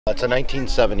It's a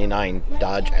 1979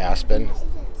 Dodge Aspen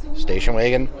station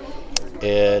wagon.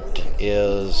 It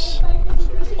is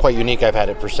quite unique. I've had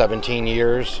it for 17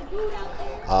 years.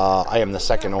 I am the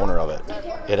second owner of it.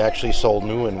 It actually sold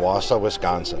new in Wausau,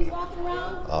 Wisconsin.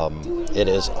 It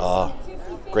is a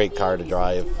great car to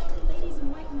drive.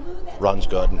 Runs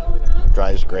good.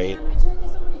 Drives great.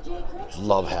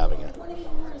 Love having it.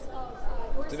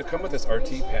 Did it come with this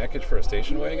RT package for a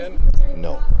station wagon?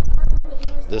 No.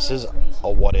 This is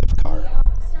a what-if car.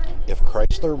 If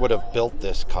Chrysler would have built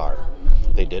this car,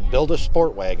 they did build a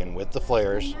sport wagon with the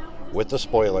flares, with the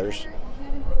spoilers,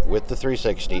 with the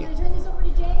 360.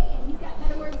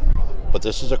 But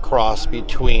this is a cross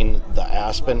between the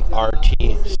Aspen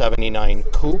RT 79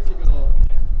 Coupe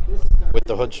with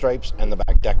the hood stripes and the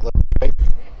back deck stripe.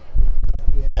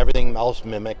 Everything else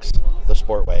mimics the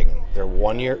sport wagon. They're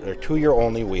 2-year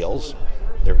only wheels.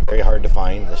 They're very hard to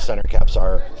find. The center caps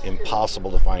are impossible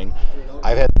to find.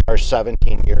 I've had the car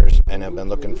 17 years and have been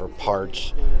looking for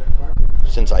parts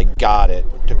since I got it.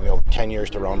 It took me over 10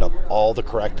 years to round up all the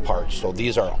correct parts. So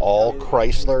these are all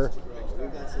Chrysler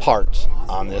parts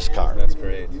on this car. That's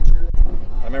great.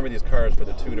 I remember these cars for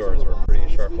the 2-doors were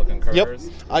pretty sharp-looking cars. Yep.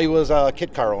 I was a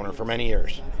kit car owner for many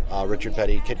years. Richard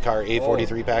Petty kit car,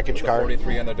 A43 package car.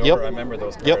 43 on the door. Yep. I remember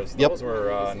those cars. Yep. Those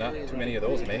were not too many of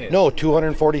those made. No,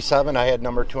 247. I had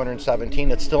number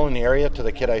 217. It's still in the area to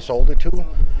the kid I sold it to,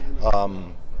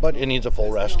 but it needs a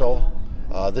full resto.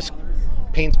 This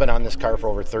paint's been on this car for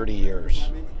over 30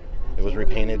 years. It was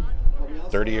repainted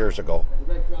 30 years ago,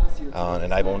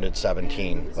 and I've owned it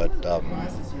 17. But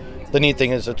the neat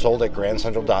thing is it's sold at Grand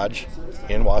Central Dodge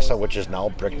in Wausau, which is now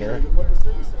Brickner.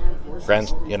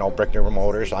 Brickner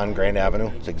Motors on Grand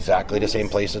Avenue. It's exactly the same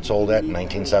place it sold at in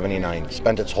 1979.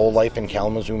 Spent its whole life in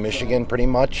Kalamazoo, Michigan, pretty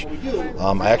much.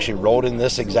 I actually rode in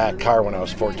this exact car when I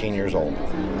was 14 years old.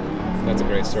 That's a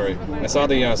great story. I saw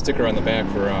the sticker on the back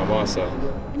for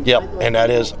Wausau. Yep, and that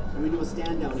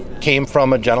came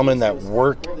from a gentleman that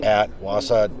worked at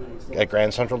Wausau at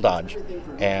Grand Central Dodge,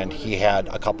 and he had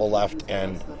a couple left,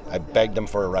 and I begged him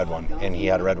for a red one, and he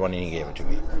had a red one, and he gave it to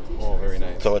me. Oh, very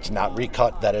nice. So it's not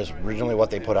recut. That is originally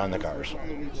what they put on the cars.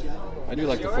 I do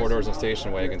like the 4-doors and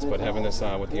station wagons, but having this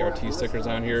with the RT stickers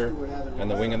on here and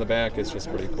the wing in the back is just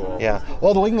pretty cool. Yeah.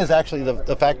 Well, the wing is actually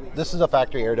this is a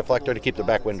factory air deflector to keep the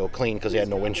back window clean because he had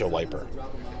no windshield wiper.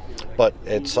 But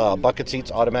it's bucket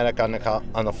seats, automatic on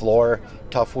the floor,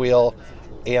 tough wheel,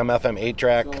 AM/FM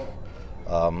 8-track.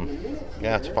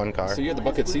 Yeah, it's a fun car. So you had the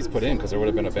bucket seats put in because there would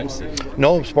have been a bench seat.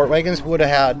 No, sport wagons would have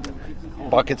had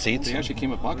bucket seats. They actually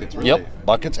came with buckets, really? Yep,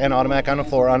 buckets and automatic on the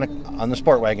floor on the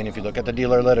sport wagon. If you look at the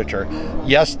dealer literature,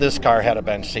 yes, this car had a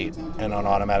bench seat and an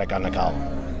automatic on the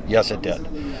column. Yes, it did.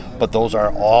 But those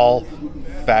are all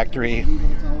factory.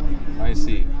 I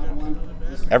see.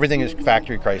 Everything is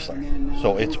factory Chrysler.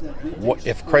 So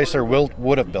if Chrysler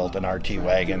would have built an RT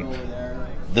wagon,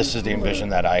 this is the envision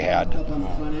that I had.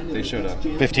 They should have.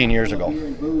 15 years ago.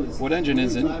 What engine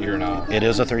is in here now? It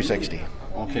is a 360.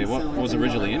 Okay, what was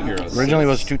originally in here? Originally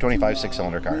was a 225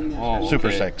 6-cylinder car. Oh, okay.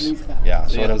 Super 6. Yeah.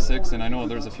 They had a 6, and I know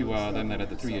there's a few of them that had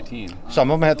the 318.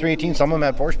 Some of them had 318, some of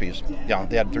them had 4-speeds. Yeah,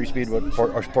 they had 3-speed with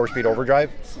 4-speed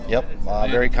overdrive. Yep,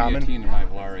 very common. 318 in my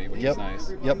Volare, which is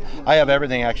nice. Yep, I have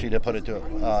everything actually to put it to,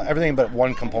 everything but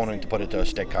one component to put it to a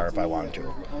stick car if I wanted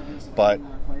to. But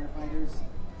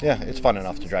yeah, it's fun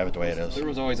enough to drive it the way it is. There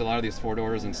was always a lot of these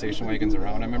 4-doors and station wagons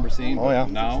around, I remember seeing. Oh, yeah.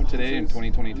 Now, today, in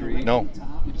 2023, no.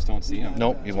 You just don't see them.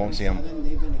 Nope, you won't see them.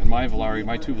 And my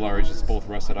two Volares just both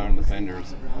rusted out on the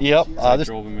fenders. Yep. I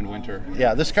drove them in winter.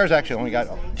 Yeah, this car's actually only got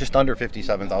just under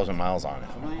 57,000 miles on it.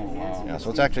 Oh, wow. Yeah, so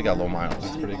it's actually got low miles.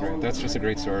 That's pretty great. That's just a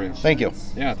great story. Thank you.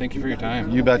 Yeah, thank you for your time.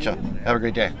 You betcha. Have a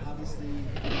great day.